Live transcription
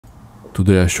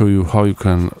Today I show you how you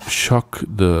can shuck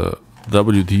the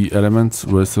WD Elements,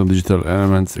 Western Digital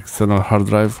Elements external hard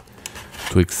drive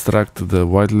to extract the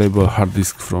Whitelabel hard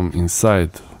disk from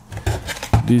inside.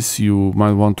 This you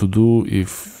might want to do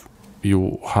if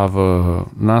you have a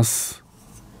NAS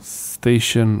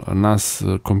station, a NAS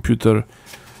computer,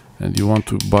 and you want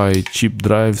to buy cheap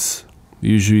drives.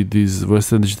 Usually these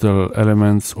Western Digital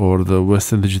Elements or the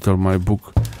Western Digital My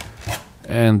Book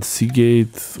and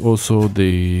Seagate also,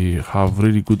 they have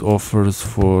really good offers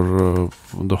for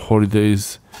the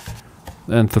holidays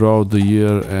and throughout the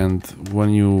year, and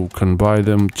when you can buy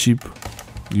them cheap,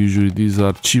 usually these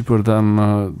are cheaper than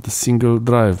the single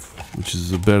drive, which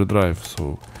is a bare drive.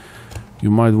 So you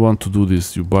might want to do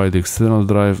this. You buy the external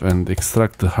drive and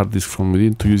extract the hard disk from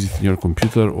within to use it in your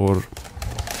computer or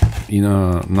in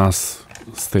a NAS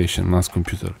station, NAS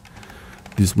computer.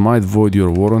 This might void your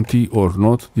warranty or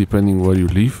not, depending where you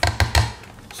live,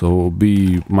 so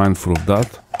be mindful of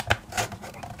that.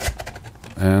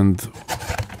 And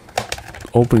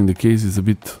opening the case is a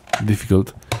bit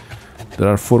difficult. There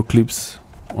are 4 clips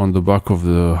on the back of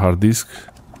the hard disk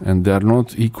and they are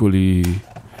not equally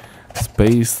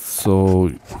spaced,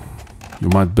 so you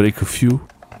might break a few,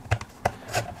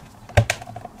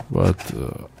 but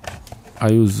I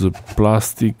use a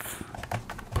plastic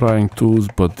prying tools,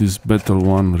 but this metal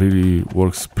one really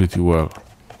works pretty well.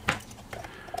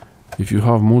 If you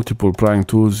have multiple prying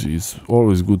tools, it's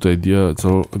always a good idea. It's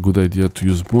a good idea to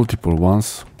use multiple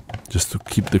ones just to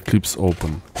keep the clips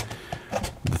open.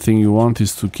 The thing you want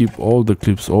is to keep all the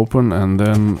clips open and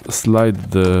then slide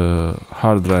the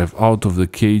hard drive out of the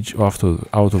cage, out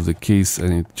of the case,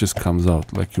 and it just comes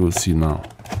out like you will see now.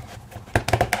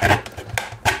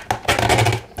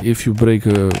 If you break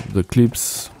the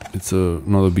clips, it's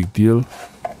not a big deal,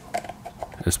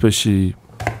 especially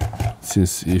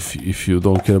since if you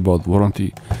don't care about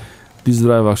warranty. This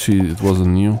drive actually, it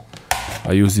wasn't new.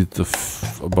 I used it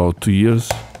about 2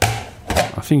 years.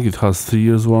 I think it has 3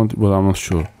 years warranty, but I'm not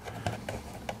sure.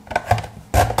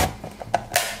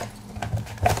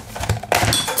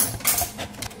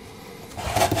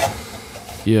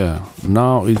 Yeah,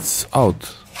 now it's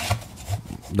out.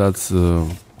 That's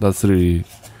really.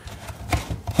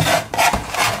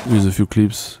 Use a few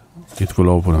clips, it will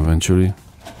open eventually.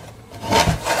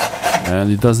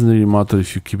 And it doesn't really matter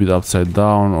if you keep it upside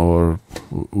down or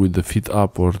with the feet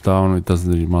up or down, it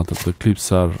doesn't really matter. The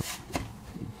clips are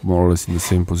more or less in the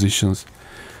same positions.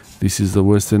 This is the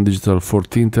Western Digital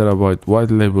 14 terabyte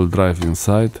Whitelabel drive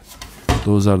inside.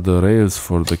 Those are the rails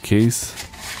for the case.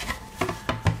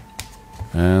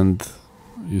 And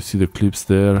you see the clips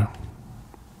there.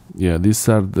 Yeah, these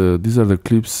are the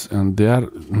clips, and they are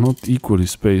not equally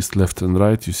spaced left and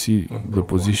right. You see the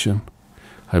position.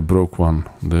 I broke one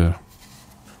there.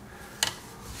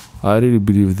 I really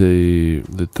believe they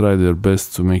try their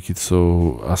best to make it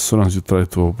so as soon as you try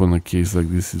to open a case like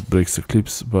this, it breaks the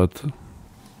clips, but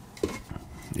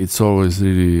it's always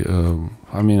really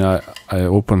I mean, I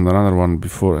opened another one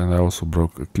before and I also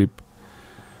broke a clip.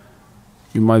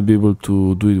 You might be able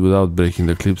to do it without breaking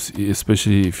the clips,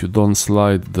 especially if you don't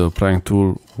slide the prying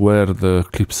tool where the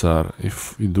clips are.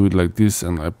 If you do it like this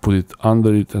and I put it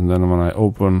under it, and then when I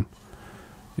open,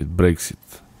 it breaks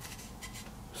it.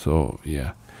 So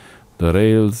yeah, the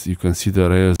rails, you can see the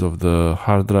rails of the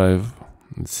hard drive.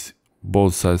 It's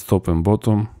both sides, top and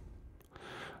bottom,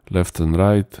 left and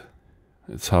right.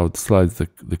 It's how it slides, the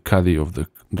caddy of the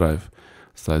drive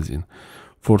slides in.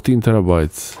 14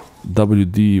 terabytes.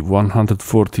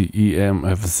 WD140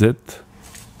 EMFZ.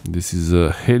 This is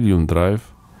a Helium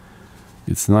drive.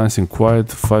 It's nice and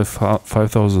quiet,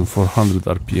 5400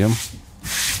 RPM.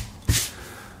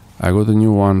 I got a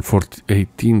new one for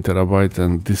 18 terabyte,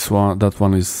 and that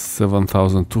one is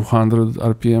 7200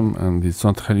 RPM, and it's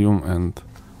not Helium, and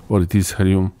well, it is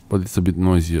Helium, but it's a bit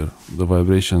noisier. The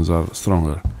vibrations are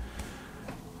stronger.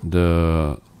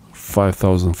 The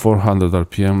 5400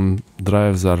 RPM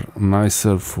drives are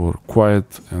nicer for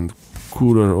quiet and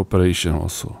cooler operation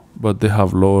also, but they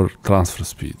have lower transfer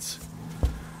speeds.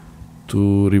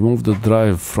 To remove the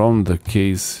drive from the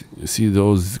case, you see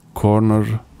those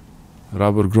corner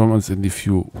rubber grommets, and if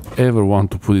you ever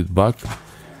want to put it back,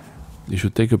 you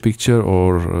should take a picture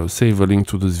or save a link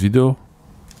to this video.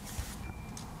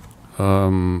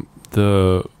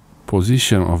 The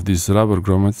position of these rubber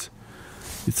grommets,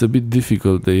 it's a bit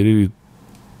difficult. They really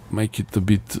make it a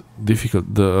bit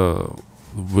difficult. The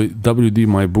WD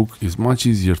My Book is much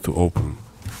easier to open.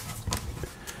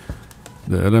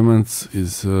 The Elements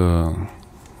is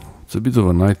it's a bit of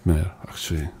a nightmare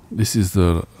actually. This is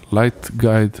the light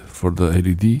guide for the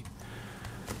LED.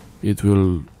 It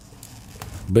will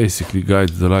basically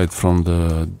guides the light from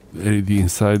the LED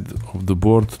inside of the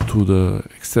board to the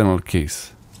external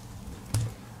case.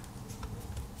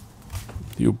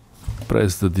 You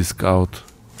press the disc out.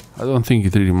 I don't think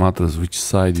it really matters which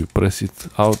side you press it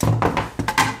out,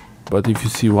 but if you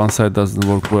see one side doesn't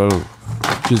work well,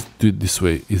 just do it this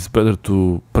way. It's better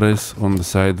to press on the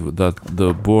side that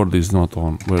the board is not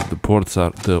on, where the ports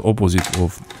are, the opposite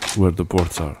of where the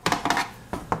ports are.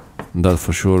 That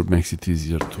for sure makes it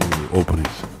easier to open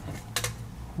it.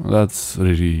 That's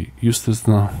really useless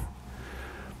now.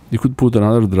 You could put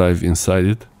another drive inside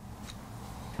it,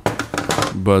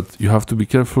 but you have to be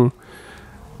careful.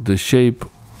 The shape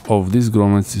of these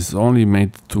grommets is only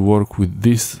made to work with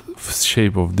this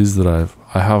shape of this drive.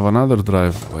 I have another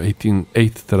drive, 8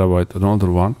 terabyte, an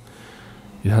older one.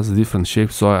 It has a different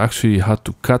shape, so I actually had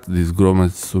to cut these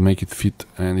grommets to make it fit,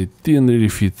 and it didn't really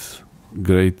fit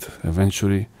great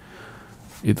eventually.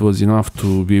 It was enough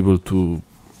to be able to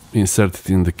insert it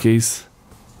in the case.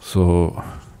 So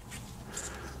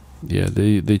yeah,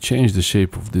 they changed the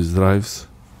shape of these drives,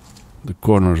 the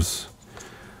corners.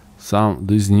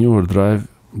 This newer drive,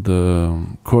 the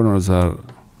corners are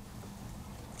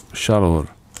shallower.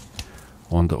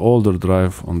 On the older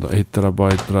drive, on the 8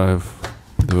 terabyte drive,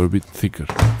 they were a bit thicker.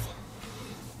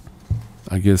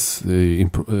 I guess they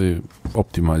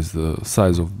optimized the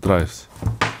size of the drives.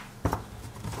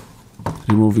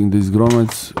 Removing these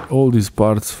grommets, all these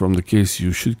parts from the case,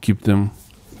 you should keep them.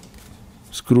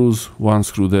 Screws, one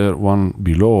screw there, one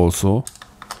below also.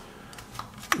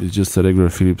 It's just a regular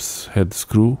Phillips head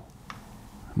screw.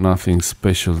 Nothing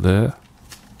special there.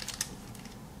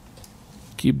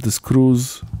 Keep the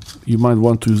screws. You might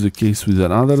want to use the case with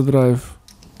another drive,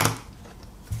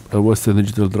 a Western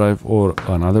Digital drive or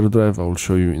another drive. I will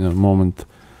show you in a moment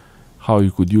how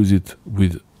you could use it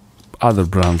with other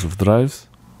brands of drives.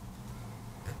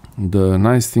 The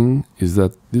nice thing is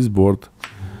that this board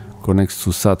connects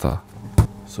to SATA.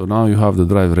 So now you have the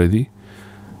drive ready,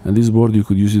 and this board you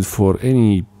could use it for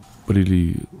any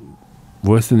really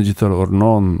Western Digital or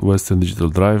non-Western Digital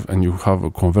drive, and you have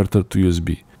a converter to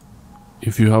USB.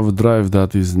 If you have a drive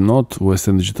that is not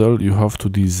Western Digital, you have to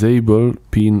disable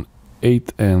pin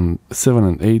 8 and 7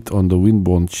 and 8 on the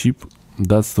Winbond chip.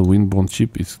 That's the Winbond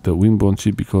chip. It's the Winbond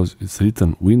chip because it's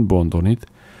written Winbond on it.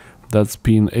 That's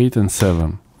pin 8 and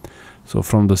 7. So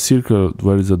from the circle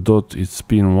where is a dot, it's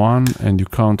pin 1, and you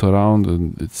count around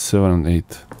and it's 7 and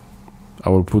 8. I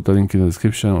will put a link in the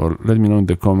description, or let me know in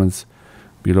the comments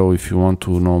below if you want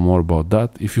to know more about that.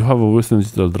 If you have a Western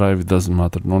Digital drive, it doesn't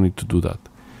matter, no need to do that.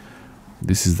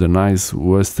 This is the nice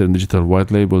Western Digital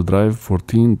Whitelabel drive,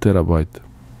 14 terabyte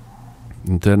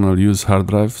internal use hard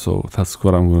drive. So that's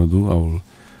what I'm gonna do. I will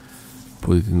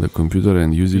put it in the computer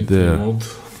and use it there.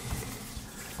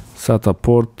 SATA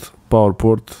port, power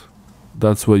port,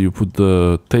 that's where you put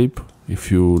the tape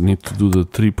if you need to do the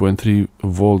 3.3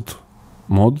 volt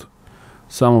mode.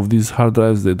 Some of these hard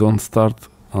drives, they don't start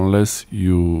unless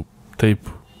you tape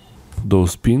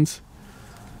those pins.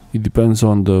 It depends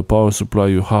on the power supply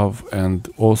you have, and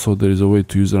also there is a way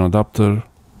to use an adapter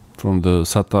from the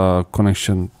SATA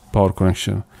connection, power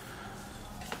connection.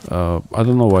 I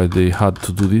don't know why they had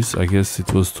to do this. I guess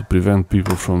it was to prevent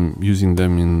people from using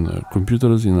them in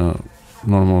computers in a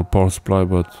normal power supply,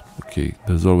 but okay,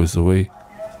 there's always a way.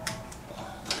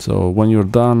 So when you're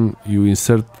done, you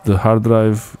insert the hard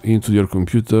drive into your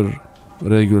computer,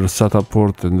 regular SATA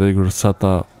port and regular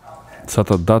SATA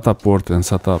data port and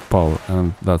SATA power,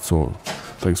 and that's all.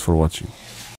 Thanks for watching.